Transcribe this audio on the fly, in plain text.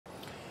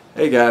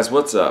Hey guys,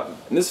 what's up?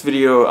 In this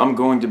video I'm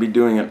going to be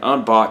doing an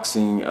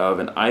unboxing of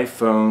an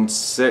iPhone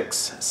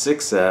 6,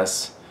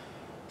 6S,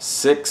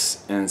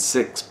 6 and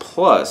 6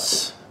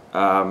 Plus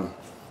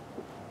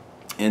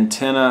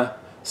antenna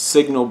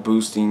signal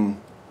boosting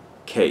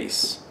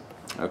case.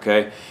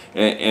 Okay,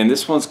 and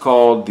this one's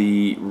called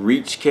the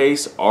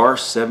ReachCase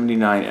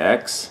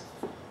R79X,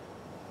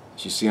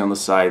 as you see on the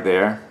side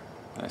there.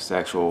 That's the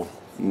actual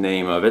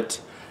name of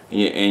it,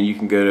 and you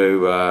can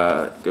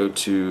go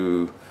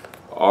to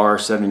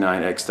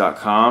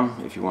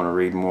R79X.com if you want to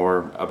read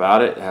more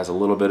about it. It has a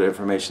little bit of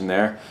information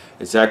there.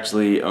 It's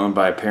actually owned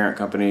by a parent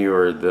company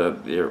or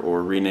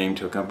renamed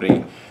to a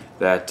company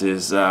that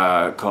is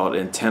called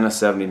Antenna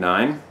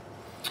 79.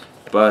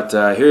 But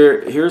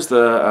here's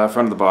the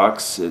front of the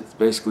box. It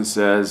basically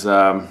says,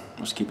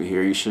 let's keep it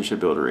here. You should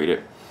be able to read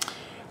it.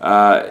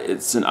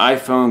 It's an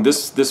iPhone.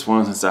 This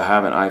one, since I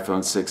have an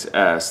iPhone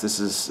 6S, this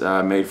is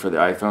made for the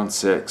iPhone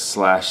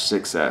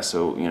 6/6S.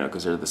 So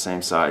because they're the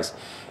same size.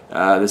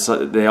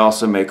 They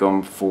also make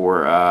them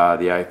for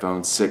the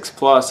iPhone 6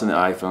 Plus and the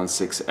iPhone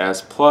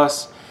 6S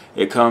Plus.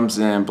 It comes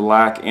in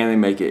black and they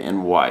make it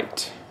in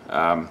white.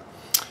 And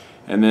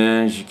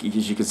then as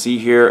you can see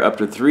here, up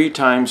to 3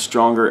 times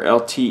stronger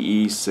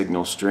LTE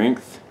signal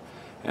strength.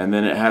 And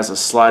then it has a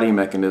sliding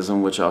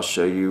mechanism, which I'll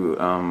show you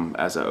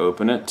as I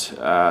open it,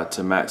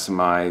 to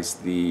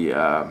maximize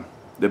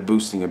the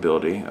boosting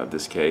ability of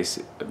this case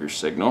of your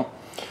signal.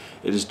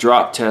 It is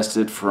drop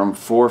tested from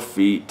 4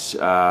 feet.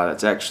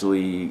 That's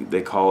actually,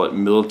 they call it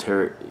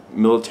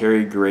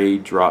military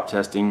grade drop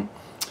testing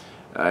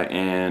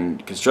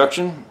and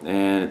construction,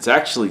 and it's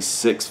actually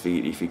 6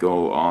 feet if you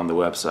go on the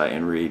website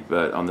and read,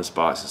 but on this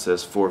box it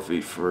says 4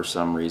 feet for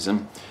some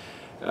reason.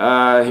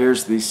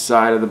 Here's the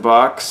side of the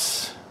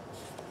box,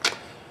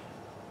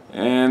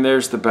 and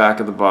there's the back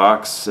of the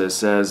box. It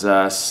says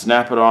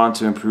snap it on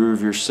to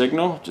improve your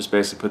signal. Just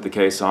basically put the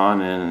case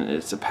on, and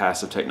it's a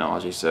passive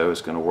technology, so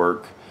it's going to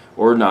work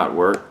or not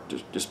work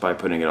just by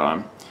putting it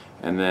on.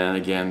 And then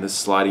again, this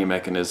sliding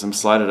mechanism,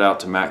 slide it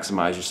out to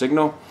maximize your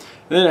signal.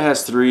 And then it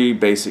has 3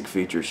 basic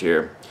features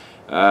here.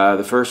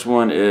 The first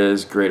one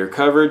is greater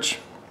coverage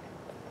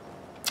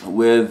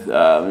with,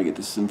 let me get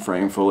this in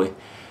frame fully.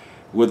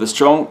 With a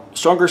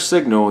stronger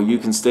signal, you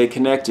can stay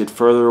connected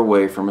further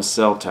away from a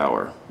cell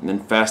tower, and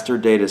then faster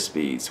data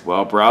speeds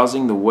while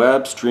browsing the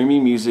web,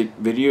 streaming music,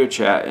 video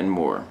chat, and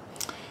more.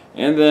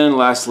 And then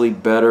lastly,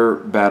 better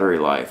battery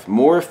life.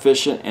 More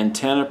efficient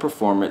antenna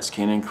performance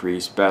can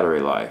increase battery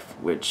life,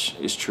 which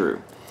is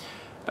true.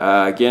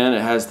 Again,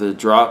 it has the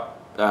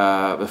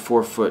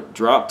 4-foot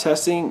drop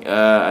testing.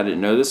 I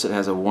didn't know this. It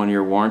has a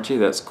 1-year warranty.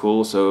 That's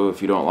cool. So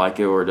if you don't like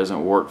it or it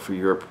doesn't work for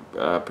your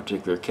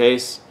particular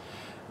case,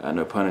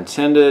 no pun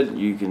intended,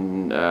 you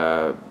can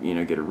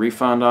get a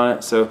refund on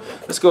it. So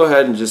let's go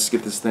ahead and just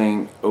get this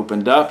thing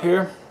opened up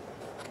here.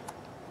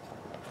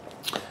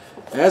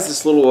 It has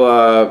this little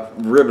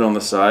ribbon on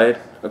the side.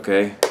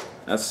 Okay,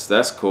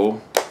 that's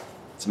cool.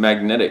 It's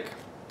magnetic.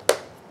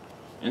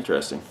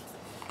 Interesting.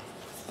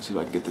 Let's see if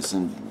I can get this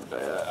in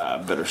a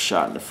better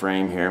shot in the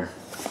frame here.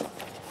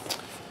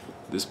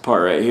 This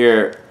part right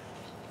here.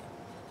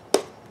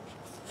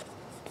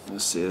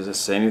 Let's see, does it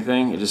say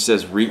anything? It just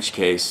says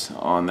ReachCase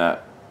on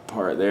that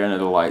part there, and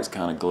the light's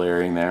kind of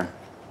glaring there.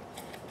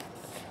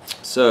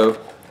 So,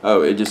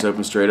 oh, it just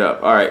opens straight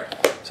up. All right.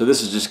 So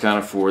this is just kind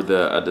of for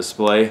the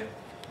display.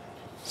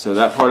 So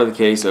that part of the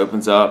case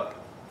opens up,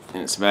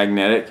 and it's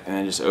magnetic,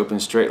 and it just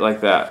opens straight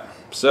like that.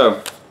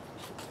 So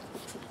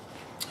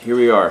here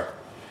we are.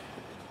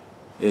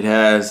 It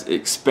has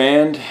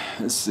expand.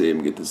 Let's see, let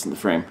me get this in the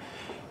frame.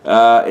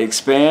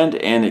 Expand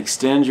and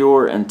extend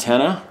your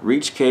antenna.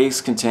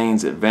 ReachCase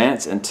contains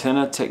advanced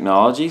antenna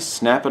technology.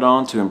 Snap it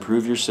on to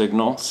improve your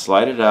signal.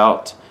 Slide it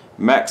out,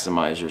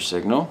 maximize your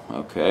signal.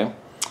 Okay.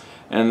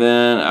 And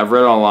then I've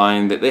read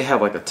online that they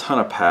have like a ton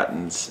of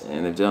patents,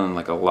 and they've done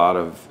like a lot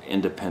of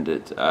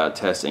independent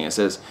testing. It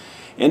says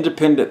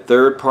independent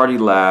third-party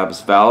labs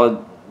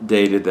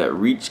validated that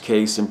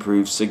ReachCase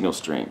improves signal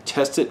strength.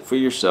 Test it for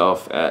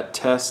yourself at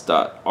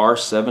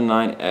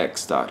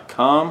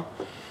test.r79x.com,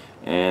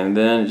 and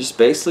then it just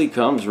basically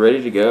comes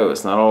ready to go.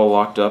 It's not all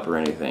locked up or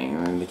anything.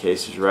 And then the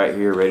case is right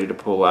here, ready to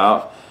pull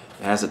out.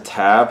 It has a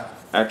tab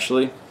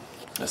actually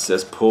that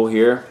says pull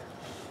here.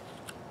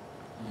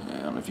 I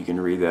don't know if you can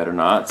read that or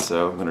not,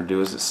 so I'm going to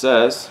do as it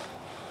says,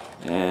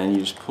 and you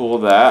just pull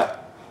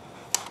that,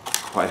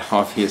 quite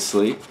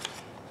obviously,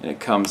 and it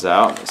comes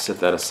out. I'll set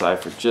that aside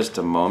for just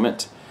a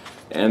moment,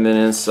 and then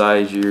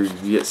inside you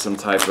get some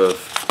type of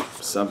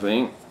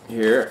something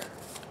here.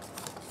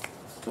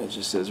 It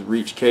just says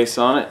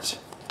ReachCase on it,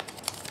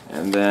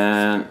 and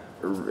then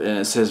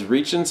it says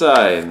reach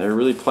inside, and they're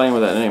really playing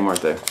with that name,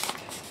 aren't they?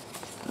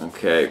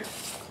 Okay,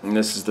 and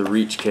this is the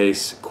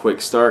ReachCase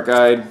quick start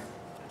guide.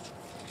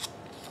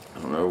 I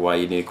don't know why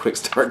you need a quick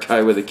start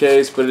guide with a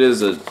case, but it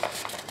is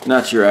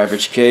not your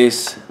average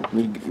case. Let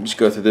me just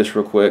go through this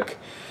real quick.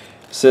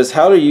 It says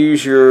how to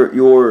use your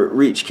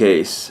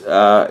ReachCase.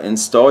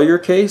 Install your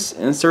case,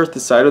 insert the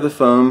side of the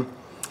phone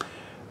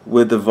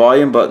with the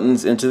volume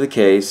buttons into the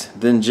case,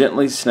 then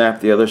gently snap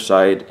the other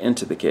side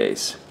into the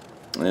case.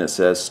 And it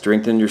says,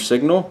 strengthen your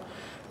signal.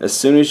 As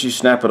soon as you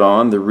snap it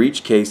on, the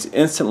ReachCase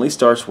instantly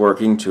starts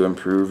working to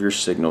improve your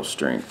signal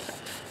strength.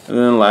 And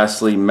then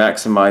lastly,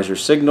 maximize your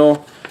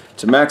signal.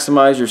 To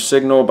maximize your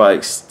signal by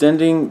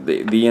extending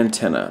the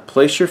antenna,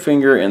 place your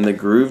finger in the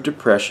groove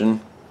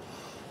depression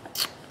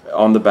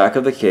on the back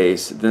of the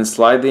case, then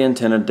slide the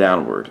antenna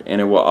downward,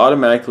 and it will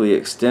automatically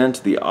extend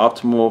to the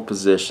optimal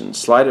position.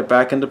 Slide it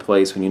back into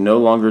place when you no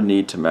longer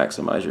need to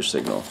maximize your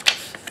signal.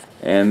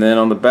 And then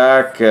on the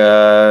back,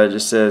 it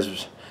just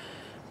says,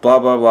 blah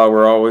blah blah.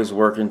 We're always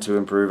working to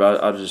improve.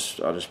 I'll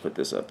just put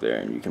this up there,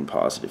 and you can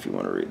pause it if you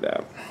want to read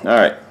that. All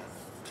right,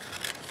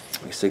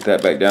 we stick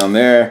that back down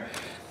there.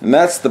 And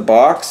that's the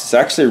box. It's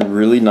actually a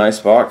really nice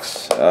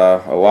box.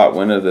 A lot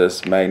went into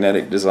this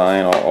magnetic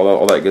design,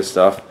 all that good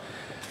stuff.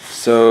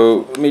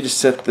 So let me just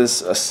set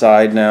this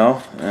aside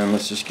now, and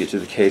let's just get to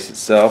the case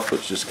itself,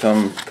 which just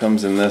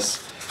comes in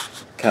this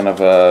kind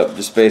of a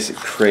just basic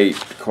crate,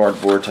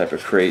 cardboard type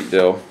of crate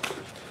deal.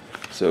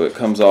 So it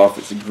comes off.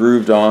 It's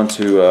grooved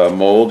onto a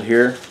mold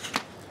here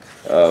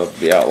of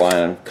the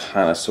outline,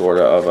 kind of sort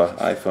of an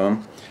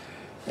iPhone.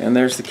 And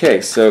there's the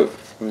case. So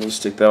let me just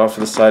stick that off to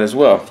the side as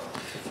well.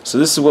 So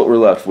this is what we're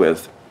left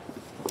with.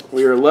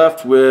 We are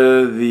left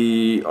with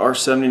the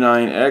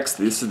R79X.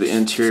 This is the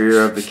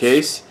interior of the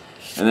case,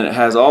 and then it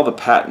has all the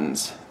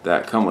patents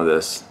that come with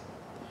this,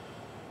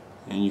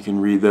 and you can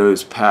read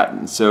those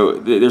patents. So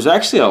there's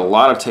actually a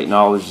lot of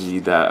technology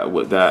that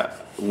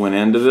went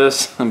into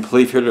this, and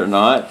believe it or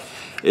not,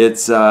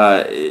 it's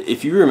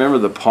if you remember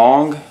the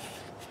Pong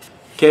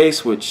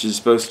case, which is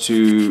supposed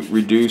to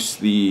reduce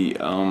the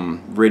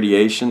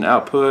radiation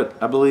output,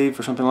 I believe,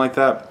 or something like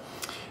that.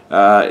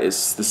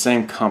 It's the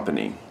same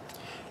company.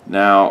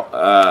 Now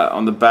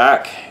on the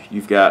back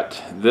you've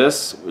got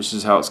this, which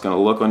is how it's going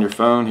to look on your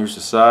phone. Here's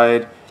the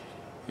side,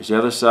 here's the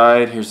other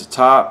side, here's the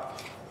top,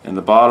 and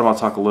the bottom. I'll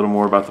talk a little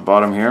more about the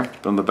bottom here.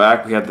 But on the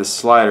back we have this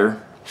slider,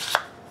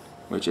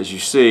 which as you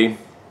see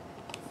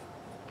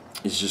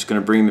is just going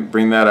to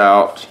bring that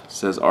out. It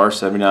says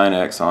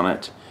R79X on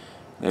it.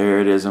 There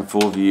it is in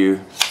full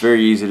view. It's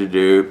very easy to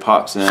do. It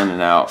pops in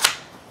and out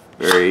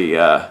very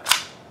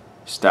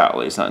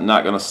stoutly. It's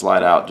not going to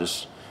slide out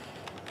just,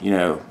 you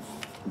know,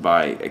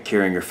 by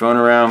carrying your phone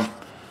around.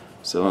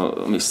 So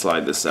let me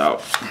slide this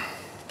out,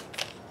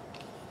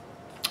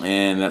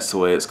 and that's the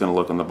way it's going to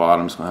look on the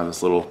bottom. It's going to have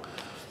this little,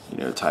 you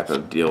know, type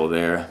of deal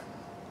there,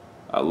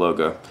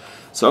 logo.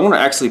 So I'm going to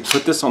actually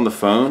put this on the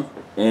phone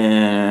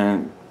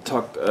and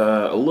talk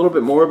a little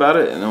bit more about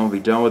it, and then we'll be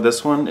done with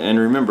this one. And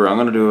remember, I'm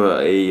going to do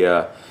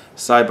a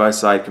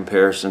side-by-side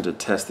comparison to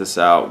test this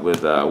out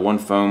with one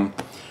phone.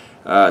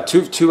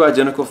 Two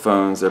identical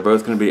phones. They're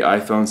both going to be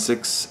iPhone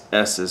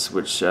 6S's,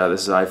 which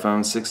this is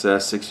iPhone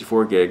 6S,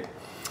 64 gig,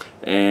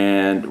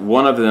 and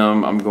one of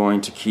them I'm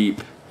going to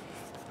keep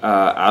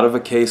out of a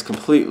case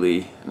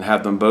completely and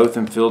have them both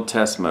in field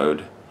test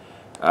mode,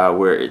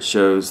 where it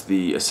shows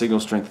the signal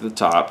strength at the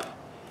top,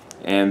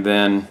 and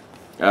then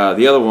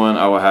the other one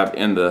I will have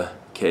in the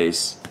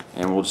case,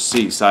 and we'll just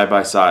see side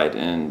by side,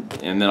 and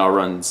then I'll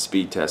run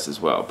speed tests as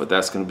well. But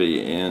that's going to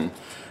be in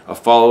a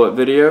follow-up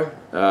video,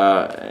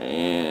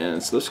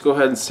 and so let's go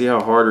ahead and see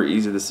how hard or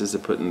easy this is to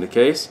put in the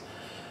case.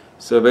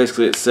 So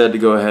basically it said to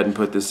go ahead and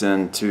put this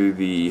into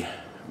the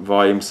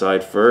volume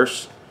side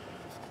first,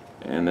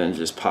 and then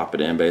just pop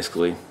it in.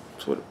 Basically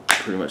that's what it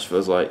pretty much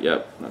feels like.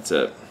 Yep, that's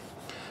it.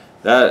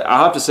 That,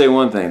 I'll have to say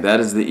one thing, that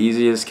is the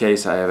easiest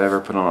case I have ever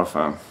put on a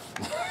phone.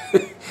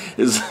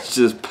 It's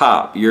just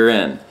pop, you're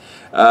in.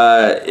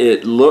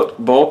 It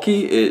looked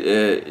bulky,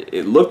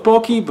 it looked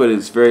bulky, but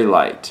it's very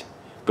light.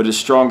 But it's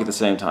strong at the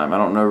same time. I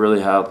don't know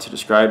really how to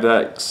describe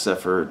that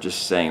except for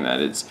just saying that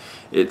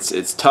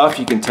it's tough.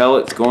 You can tell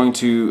it's going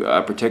to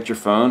protect your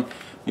phone.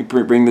 Let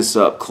me bring this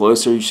up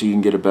closer so you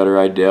can get a better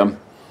idea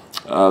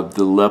of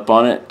the lip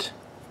on it.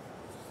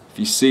 If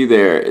you see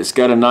there, it's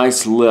got a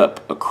nice lip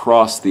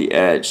across the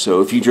edge.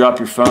 So if you drop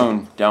your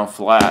phone down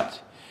flat,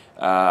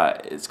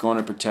 it's going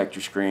to protect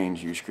your screen.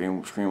 Your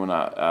screen will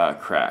not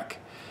crack.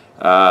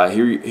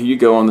 Here you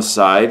go on the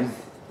side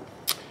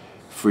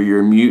for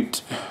your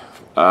mute,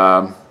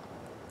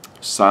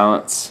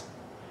 silence,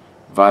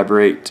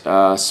 vibrate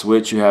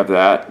switch. You have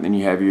that. Then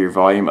you have your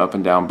volume up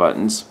and down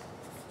buttons.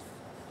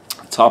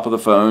 Top of the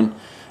phone,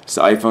 it's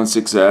the iPhone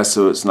 6S,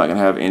 so it's not going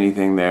to have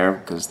anything there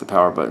because the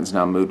power button's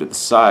now moved to the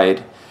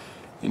side.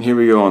 And here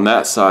we go on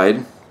that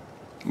side.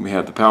 We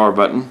have the power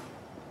button,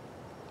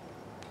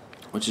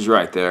 which is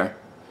right there,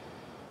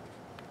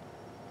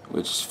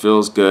 which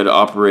feels good,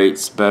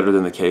 operates better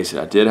than the case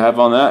that I did have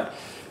on that.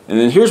 And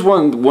then here's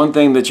one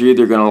thing that you're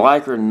either going to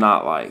like or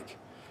not like.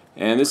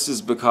 And this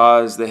is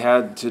because they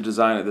had to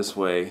design it this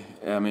way.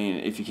 I mean,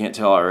 if you can't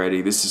tell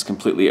already, this is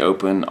completely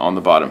open on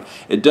the bottom.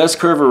 It does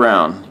curve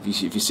around.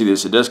 If you see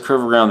this, it does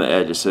curve around the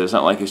edges, so it's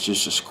not like it's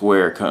just a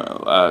square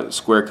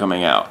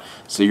coming out.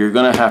 So you're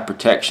going to have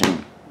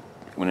protection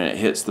when it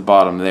hits the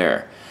bottom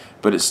there,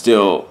 but it's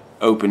still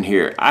open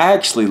here. I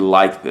actually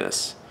like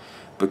this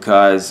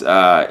because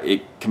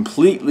it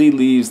completely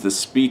leaves the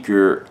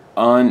speaker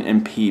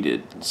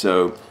unimpeded.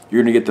 So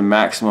you're going to get the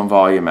maximum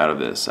volume out of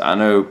this. I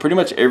know pretty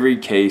much every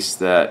case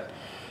that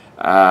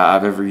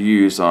I've ever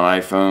used on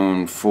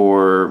iPhone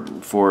 4,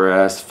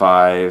 4S,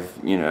 5,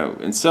 you know,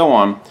 and so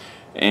on.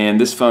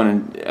 And this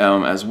phone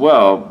as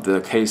well,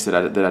 the case that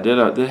I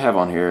did have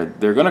on here,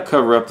 they're going to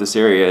cover up this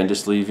area and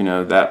just leave, you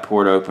know, that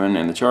port open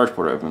and the charge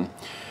port open,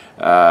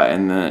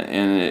 and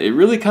it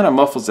really kind of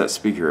muffles that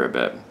speaker a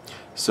bit.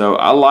 So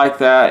I like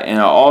that, and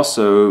I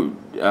also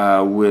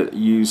would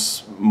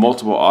use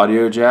multiple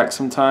audio jacks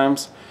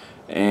sometimes,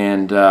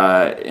 and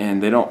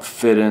they don't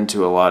fit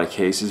into a lot of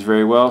cases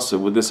very well. So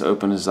with this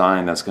open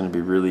design, that's going to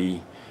be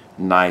really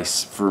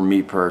nice for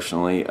me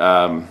personally.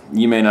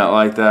 You may not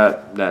like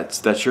that.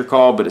 That's your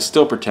call, but it's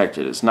still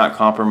protected. It's not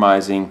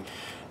compromising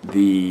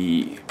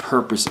the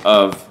purpose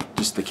of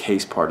just the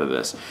case part of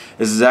this.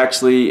 This is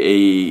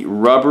actually a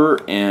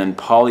rubber and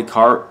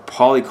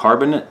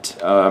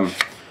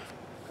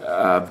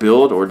polycarbonate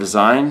build or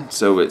design.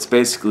 So it's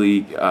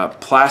basically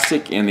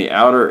plastic, and the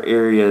outer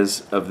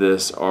areas of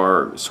this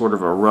are sort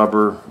of a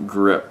rubber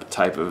grip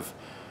type of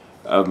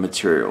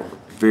material.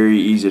 Very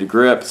easy to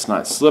grip. It's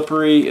not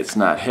slippery. It's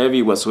not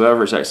heavy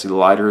whatsoever. It's actually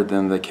lighter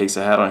than the case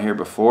I had on here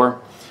before,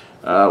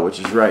 which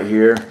is right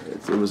here.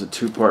 It was a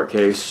two-part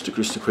case.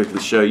 Just to quickly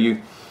show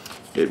you,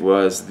 it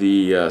was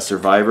the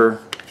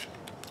Survivor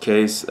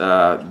case,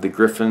 the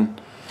Griffin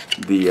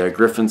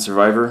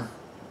Survivor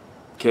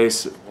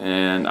case,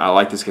 and I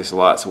like this case a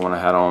lot. It's the one I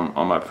had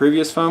on my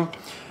previous phone,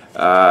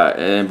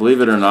 and believe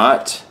it or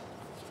not,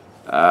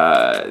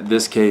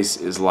 this case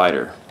is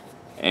lighter.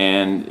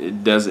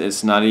 And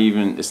it's not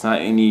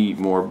any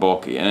more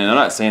bulky. And I'm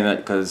not saying that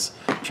because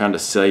I'm trying to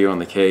sell you on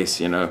the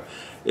case. You know,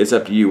 it's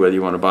up to you whether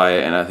you want to buy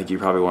it, and I think you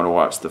probably want to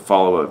watch the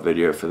follow-up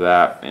video for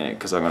that,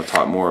 because I'm going to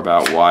talk more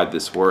about why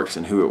this works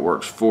and who it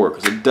works for,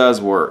 because it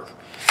does work,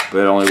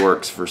 but it only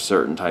works for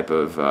certain type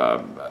of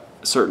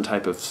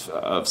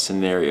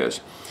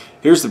scenarios.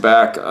 Here's the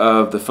back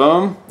of the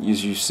phone.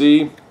 As you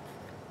see,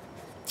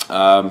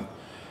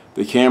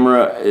 the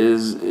camera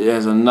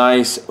has a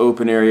nice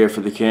open area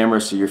for the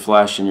camera, so your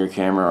flash and your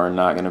camera are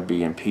not going to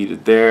be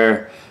impeded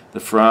there.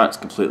 The front's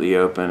completely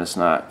open. It's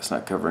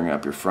not covering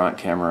up your front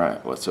camera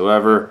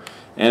whatsoever.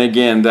 And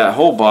again, that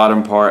whole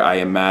bottom part, I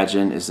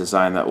imagine, is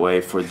designed that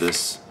way for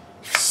this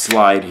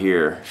slide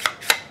here.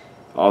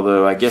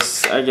 Although I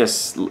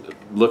guess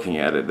looking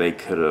at it, they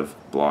could have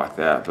blocked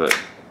that, but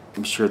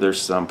I'm sure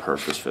there's some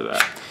purpose for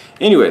that.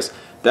 Anyways,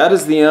 that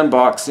is the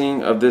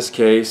unboxing of this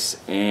case,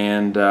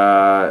 and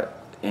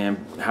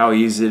how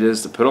easy it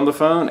is to put on the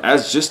phone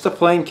as just a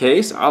plain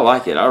case. I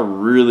like it. I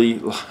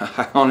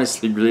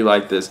honestly really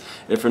like this,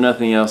 if for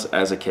nothing else,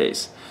 as a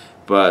case.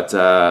 But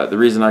the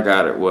reason I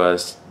got it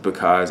was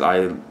because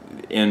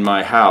in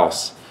my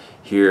house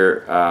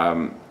here,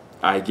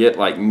 I get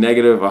like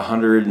negative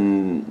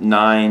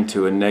 109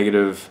 to a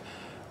negative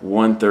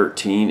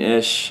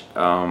 113-ish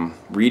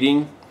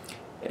reading,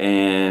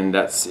 and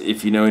that's,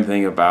 if you know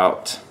anything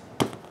about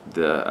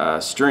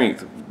the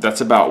strength, that's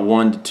about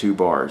 1 to 2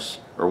 bars,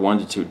 or 1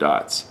 to 2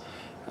 dots.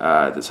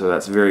 So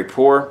that's very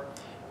poor,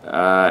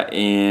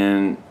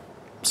 and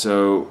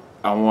so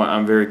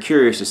I'm very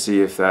curious to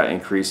see if that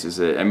increases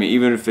it. I mean,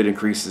 even if it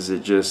increases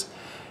it just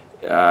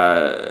 2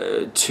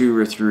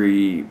 or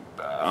 3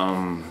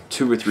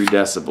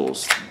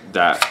 decibels,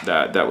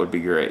 that would be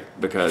great,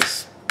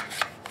 because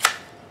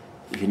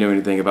if you know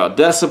anything about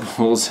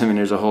decibels, I mean,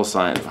 there's a whole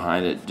science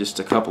behind it. Just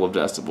a couple of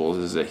decibels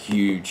is a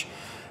huge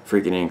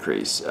freaking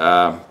increase.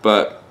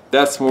 But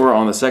that's more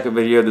on the second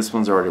video. This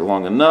one's already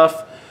long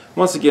enough.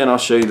 Once again, I'll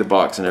show you the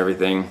box and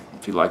everything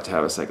if you'd like to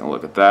have a second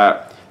look at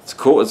that. It's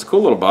cool. It's a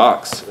cool little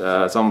box.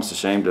 It's almost a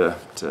shame to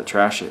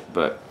trash it,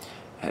 but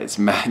it's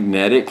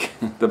magnetic.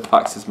 The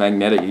box is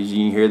magnetic. You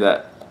can hear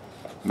that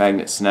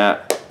magnet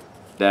snap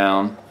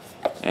down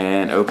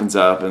and opens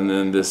up, and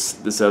then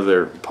this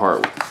other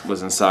part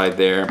was inside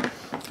there,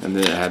 and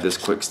then it had this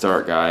quick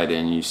start guide,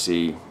 and you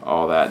see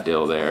all that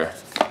deal there,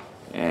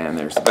 and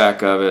there's the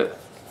back of it,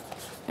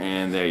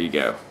 and there you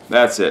go.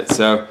 That's it.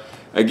 So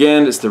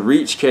again, it's the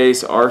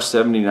ReachCase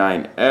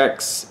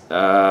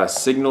R79X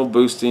signal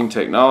boosting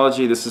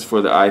technology. This is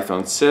for the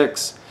iPhone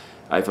 6,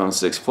 iPhone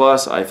 6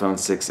 Plus, iPhone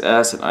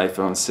 6s, and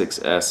iPhone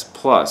 6s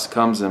Plus.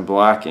 Comes in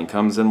black and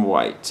comes in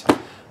white.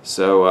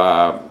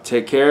 So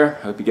take care.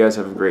 Hope you guys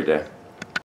have a great day.